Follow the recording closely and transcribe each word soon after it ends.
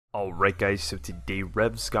Alright guys, so today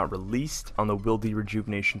Revs got released on the Wildy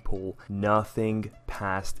Rejuvenation pool. Nothing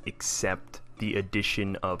passed except the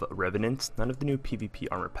addition of Revenants. None of the new PvP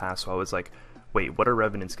armor passed, so I was like, wait, what are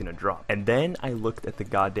Revenants gonna drop? And then I looked at the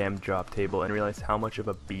goddamn drop table and realized how much of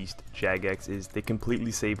a beast jagex is. They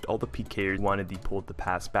completely saved all the pkers, wanted the pool to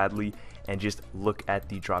pass badly, and just look at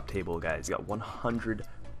the drop table, guys. Got 100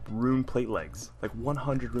 rune plate legs, like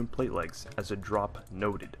 100 rune plate legs as a drop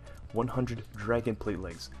noted. 100 dragon plate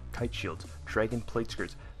legs, kite shields, dragon plate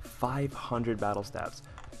skirts, 500 battle staves.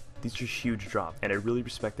 These are huge drops, and I really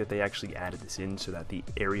respect that they actually added this in so that the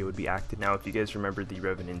area would be active. Now, if you guys remember the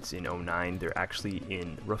Revenants in 09, they're actually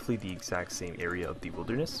in roughly the exact same area of the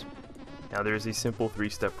wilderness. Now, there is a simple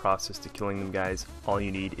 3-step process to killing them, guys. All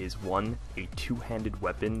you need is 1, a 2-handed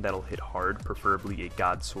weapon that'll hit hard, preferably a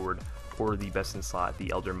god sword, or the best in slot,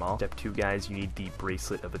 the Elder Maw. Step 2, guys, you need the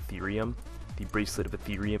Bracelet of Ethereum. The Bracelet of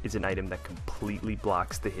Ethereum is an item that completely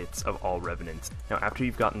blocks the hits of all Revenants. Now, after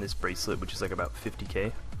you've gotten this bracelet, which is like about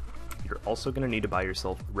 50k, you're also going to need to buy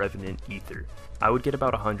yourself Revenant Ether. I would get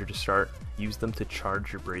about 100 to start, use them to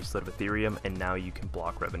charge your Bracelet of Ethereum, and now you can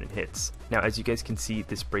block Revenant hits. Now, as you guys can see,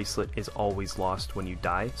 this bracelet is always lost when you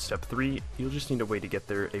die. Step 3, you'll just need a way to get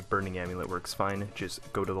there. A Burning Amulet works fine,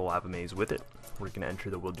 just go to the lava maze with it. We're going to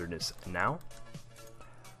enter the wilderness now.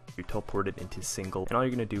 You're teleported into single, and all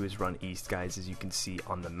you're going to do is run east, guys. As you can see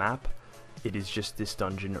on the map, it is just this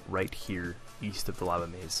dungeon right here east of the lava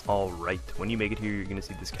maze. Alright, when you make it here, you're going to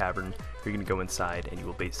see this cavern. You're going to go inside and you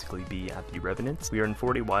will basically be at the Revenants. We are in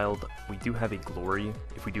 40 wild. We do have a glory.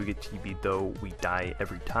 If we do get TB'd though, we die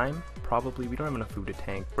every time. Probably we don't have enough food to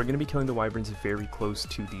tank. We're going to be killing the wyverns very close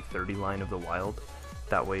to the 30 line of the wild.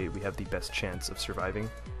 That way we have the best chance of surviving.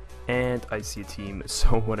 And I see a team,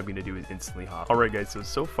 so what I'm going to do is instantly hop. Alright guys,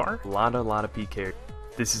 so far, a lot of PK.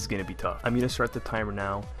 This is going to be tough. I'm going to start the timer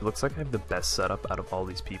now. It looks like I have the best setup out of all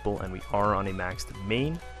these people, and we are on a maxed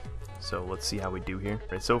main. So let's see how we do here.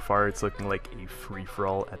 Right, so far it's looking like a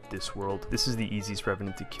free-for-all at this world. This is the easiest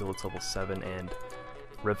Revenant to kill. It's level 7, and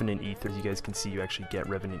Revenant Ether, as you guys can see, you actually get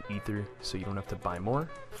Revenant Ether, so you don't have to buy more.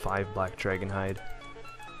 5 Black Dragon Hide,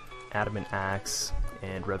 Adamant Axe,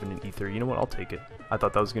 and Revenant Ether. You know what, I'll take it. I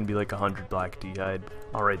thought that was going to be like 100 Black D-Hide.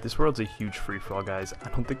 Alright, this world's a huge free-for-all, guys. I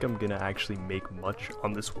don't think I'm going to actually make much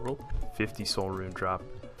on this world. 50 Soul Rune drop.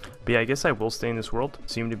 But yeah, I guess I will stay in this world.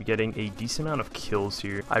 Seem to be getting a decent amount of kills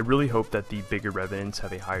here. I really hope that the bigger Revenants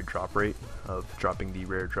have a higher drop rate of dropping the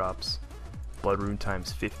rare drops. Blood Rune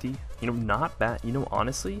times 50. You know, not bad. You know,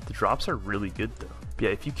 honestly, the drops are really good though. But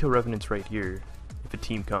yeah, if you kill Revenants right here, if a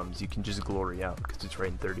team comes, you can just glory out because it's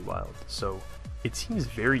right in 30 wild. So it seems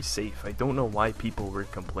very safe. I don't know why people were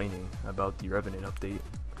complaining about the Revenant update.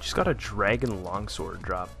 Just got a Dragon Longsword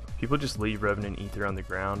drop. People just leave Revenant Ether on the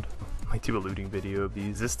ground. I might do a looting video of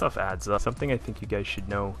these. This stuff adds up. Something I think you guys should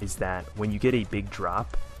know is that when you get a big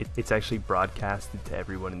drop, it's actually broadcasted to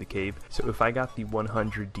everyone in the cave. So if I got the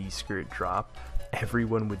 100D skirt drop,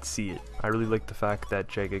 everyone would see it. I really like the fact that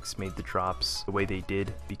jagex made the drops the way they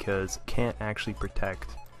did, because it can't actually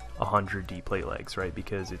protect 100D plate legs, right?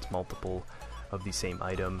 Because it's multiple of the same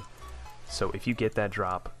item. So if you get that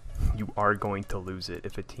drop, you are going to lose it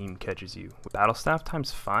if a team catches you. Battle staff times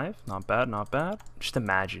 5, not bad, not bad. Just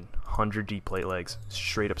imagine 100D plate legs,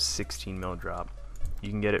 straight up 16 mil drop.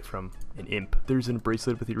 You can get it from an imp. There's a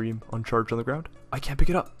bracelet of Ethereum uncharged on the ground. I can't pick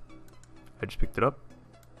it up. I just picked it up.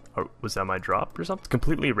 Or was that my drop or something? It's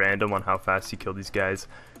completely random on how fast you kill these guys.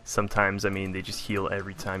 Sometimes, I mean, they just heal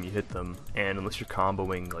every time you hit them, and unless you're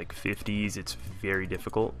comboing like 50s, it's very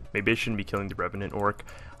difficult. Maybe I shouldn't be killing the Revenant Orc.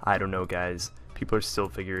 I don't know, guys. People are still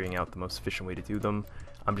figuring out the most efficient way to do them.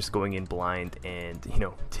 I'm just going in blind and, you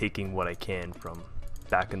know, taking what I can from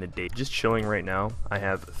back in the day. Just chilling right now. I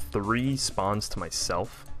have 3 spawns to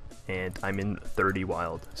myself, and I'm in 30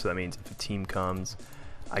 wild. So that means if a team comes,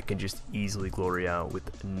 I can just easily glory out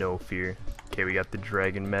with no fear. Okay, we got the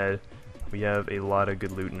Dragon Med. We have a lot of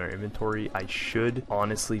good loot in our inventory. I should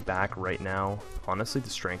honestly back right now. Honestly, the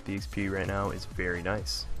strength EXP right now is very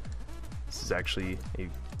nice. This is actually a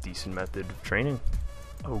decent method of training.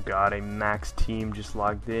 Oh god, a max team just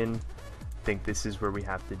logged in. Think this is where we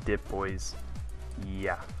have to dip, boys.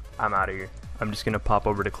 Yeah, I'm out of here. I'm just gonna pop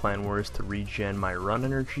over to Clan Wars to regen my run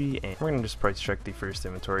energy, and we're gonna just price check the first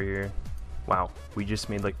inventory here. Wow, we just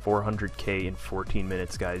made like 400k in 14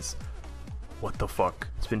 minutes, guys. What the fuck?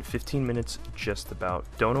 It's been 15 minutes just about.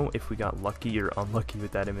 Don't know if we got lucky or unlucky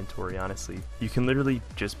with that inventory, honestly. You can literally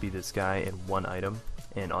just be this guy in one item,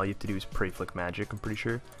 and all you have to do is pray flick magic, I'm pretty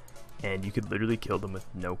sure. And you could literally kill them with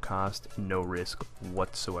no cost, no risk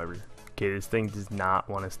whatsoever. Okay, this thing does not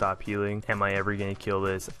want to stop healing. Am I ever going to kill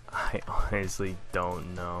this? I honestly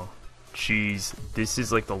don't know. Jeez, this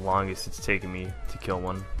is like the longest it's taken me to kill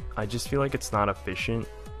one. I just feel like it's not efficient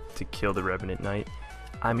to kill the Revenant Knight.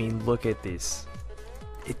 I mean, look at this.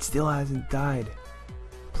 It still hasn't died.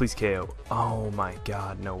 Please KO. Oh my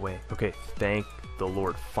god, no way. Okay, thank the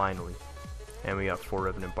Lord, finally. And we got 4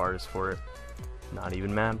 Revenant bars for it. Not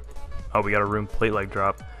even mad. Oh, we got a rune plate like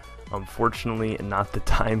drop. Unfortunately, not the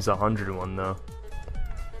times 100 one though.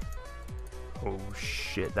 Oh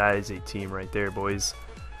shit, that is a team right there, boys.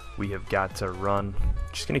 We have got to run.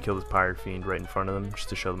 Just gonna kill this Pirate Fiend right in front of them, just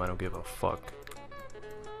to show them I don't give a fuck.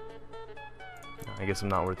 I guess I'm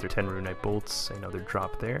not worth their 10 Runite bolts. Another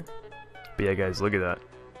drop there. But yeah, guys, look at that.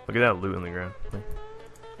 Look at that loot on the ground.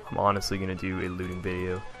 I'm honestly gonna do a looting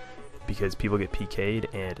video because people get PK'd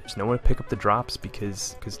and there's no one to pick up the drops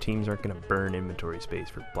because teams aren't gonna burn inventory space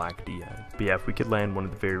for black DI. But yeah, if we could land one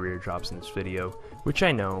of the very rare drops in this video, which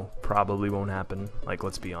I know probably won't happen, like,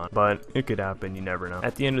 let's be honest, but it could happen, you never know.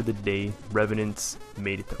 At the end of the day, Revenants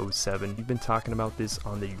made it to 07. We've been talking about this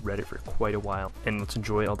on the Reddit for quite a while, and let's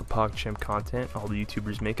enjoy all the PogChamp content all the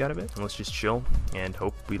YouTubers make out of it, and let's just chill and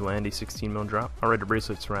hope we land a 16 mil drop. Alright, the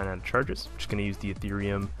bracelets ran out of charges. I'm just gonna use the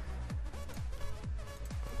Ethereum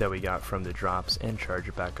that we got from the drops and charge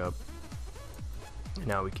it back up. And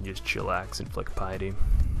now we can just chillax and flick piety.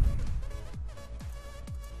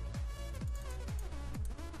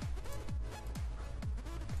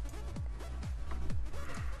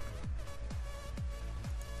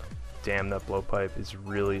 Damn, that blowpipe is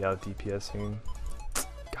really out DPSing.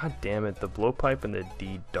 God damn it, the blowpipe and the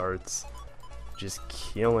D darts just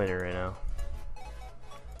killing it right now.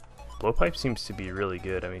 Blowpipe seems to be really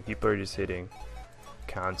good. I mean, people are just hitting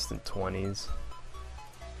constant 20s.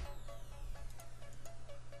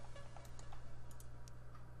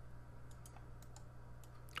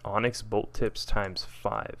 Onyx bolt tips times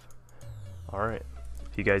 5. Alright.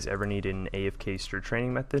 If you guys ever need an AFK stir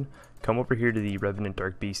training method, come over here to the Revenant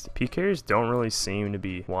Dark Beast. PKers don't really seem to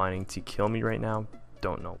be wanting to kill me right now.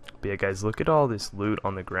 Don't know. But yeah, guys, look at all this loot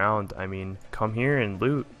on the ground. I mean, come here and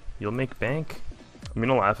loot. You'll make bank. I'm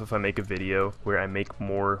gonna laugh if I make a video where I make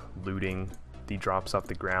more looting the drops off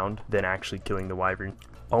the ground than actually killing the wyvern.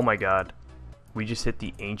 Oh my god. We just hit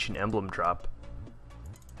the ancient emblem drop.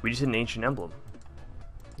 We just hit an ancient emblem.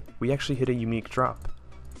 We actually hit a unique drop.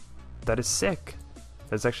 That is sick.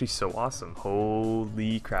 That's actually so awesome.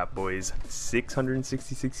 Holy crap, boys.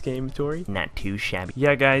 666k inventory. Not too shabby.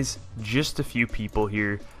 Yeah, guys, just a few people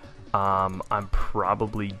here. I'm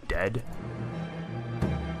probably dead.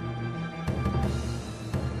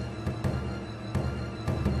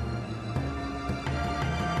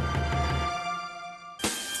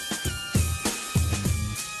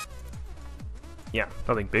 Yeah,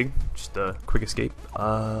 nothing big, just a quick escape.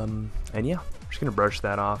 And yeah, I'm just gonna brush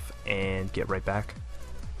that off and get right back.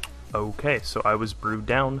 Okay, so I was brewed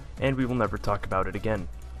down, and we will never talk about it again.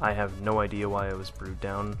 I have no idea why I was brewed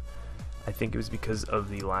down. I think it was because of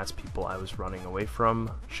the last people I was running away from.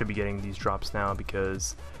 Should be getting these drops now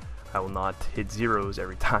because I will not hit zeros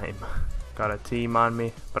every time. Got a team on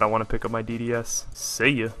me, but I want to pick up my DDS. See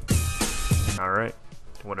ya. Alright,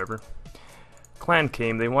 whatever. Clan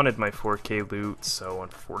came, they wanted my 4k loot, so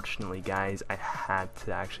unfortunately, guys, I had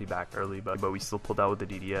to actually back early, but we still pulled out with the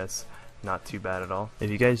DDS. Not too bad at all.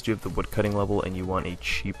 If you guys do have the woodcutting level and you want a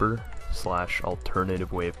cheaper /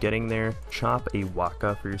 alternative way of getting there, chop a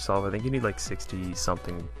waka for yourself. I think you need like 60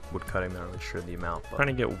 something woodcutting, not really sure the amount, but trying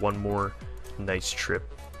to get one more nice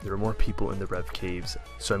trip. There are more people in the Rev caves,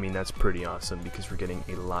 so I mean that's pretty awesome because we're getting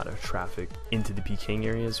a lot of traffic into the pking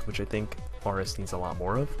areas, which I think RS needs a lot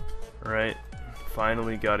more of. Alright,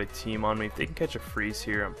 finally got a team on me. If they can catch a freeze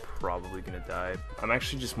here, I'm probably gonna die. I'm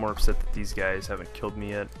actually just more upset that these guys haven't killed me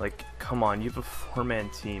yet. Like, come on, you have a 4-man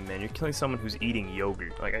team, man. You're killing someone who's eating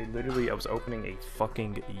yogurt. Like, I was opening a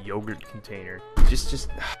fucking yogurt container. Just,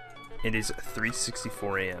 it is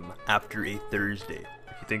 3:64 a.m. after a Thursday.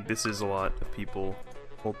 If you think this is a lot of people,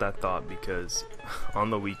 hold that thought because on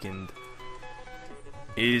the weekend,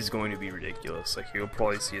 it is going to be ridiculous. Like, you'll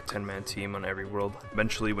probably see a 10-man team on every world.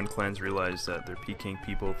 Eventually, when clans realize that they're pking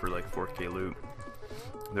people for like 4k loot,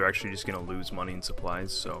 they're actually just gonna lose money and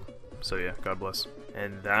supplies. So yeah, God bless.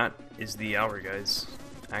 And that is the hour, guys.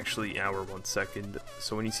 Actually, hour 1 second.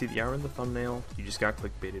 So when you see the hour in the thumbnail, you just got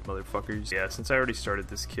clickbaited, motherfuckers. Yeah, since I already started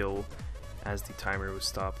this kill as the timer was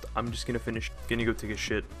stopped, I'm just gonna go take a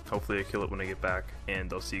shit. Hopefully I kill it when I get back,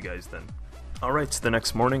 and I'll see you guys then. Alright, so the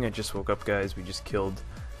next morning, I just woke up, guys. We just killed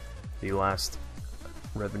the last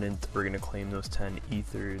Revenant. We're gonna claim those 10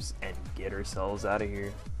 ethers and get ourselves out of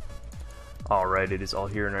here. Alright, it is all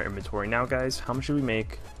here in our inventory. Now, guys, how much should we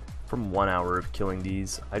make from 1 hour of killing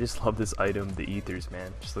these? I just love this item, the ethers,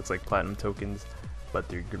 man. Just looks like platinum tokens. but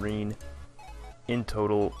they're green. In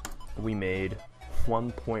total, we made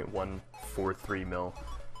 1.143 mil.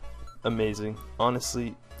 Amazing.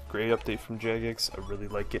 Honestly, great update from jagex. I really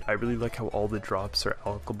like it. I really like how all the drops are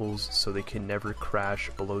alkables, so they can never crash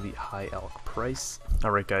below the high alk price.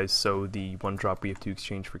 Alright guys, so the one drop we have to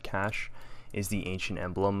exchange for cash is the ancient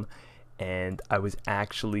emblem, and I was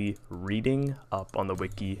actually reading up on the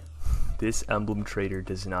wiki. This emblem trader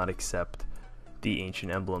does not accept the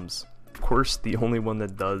ancient emblems. Of course, the only one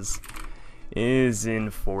that does is in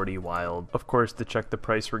 40 wild. Of course, to check the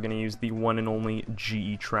price, we're going to use the one and only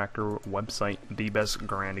GE Tracker website, the best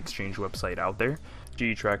grand exchange website out there.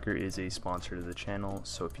 GE Tracker is a sponsor to the channel,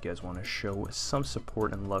 so if you guys want to show some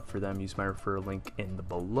support and love for them, use my referral link in the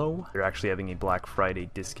below. They're actually having a Black Friday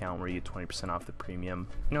discount where you get 20% off the premium.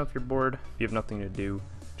 You know, if you're bored, if you have nothing to do,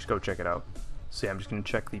 just go check it out. So yeah, I'm just going to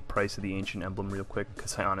check the price of the ancient emblem real quick,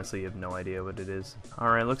 because I honestly have no idea what it is.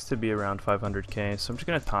 Alright, looks to be around 500k, so I'm just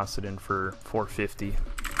going to toss it in for 450.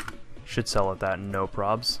 Should sell at that, no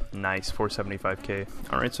probs. Nice, 475k.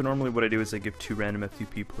 Alright, so normally what I do is I give 2 random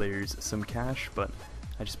FTP players some cash, but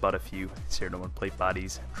I just bought a few. So no one plate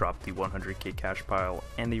bodies, drop the 100k cash pile,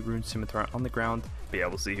 and the rune scimitar on the ground. But yeah,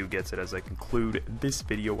 we'll see who gets it as I conclude this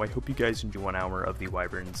video. I hope you guys enjoy 1 hour of the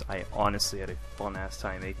wyverns. I honestly had a fun ass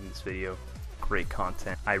time making this video. Great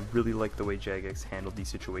content. I really like the way jagex handled the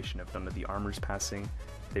situation of none of the armors passing.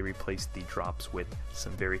 They replaced the drops with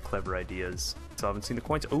some very clever ideas. So I haven't seen the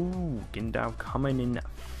coins. Oh, Gindao coming in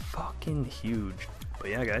fucking huge.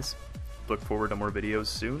 But yeah guys, look forward to more videos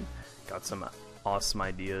soon. Got some awesome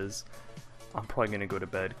ideas. I'm probably gonna go to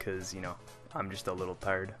bed because, you know, I'm just a little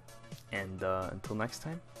tired. And until next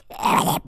time.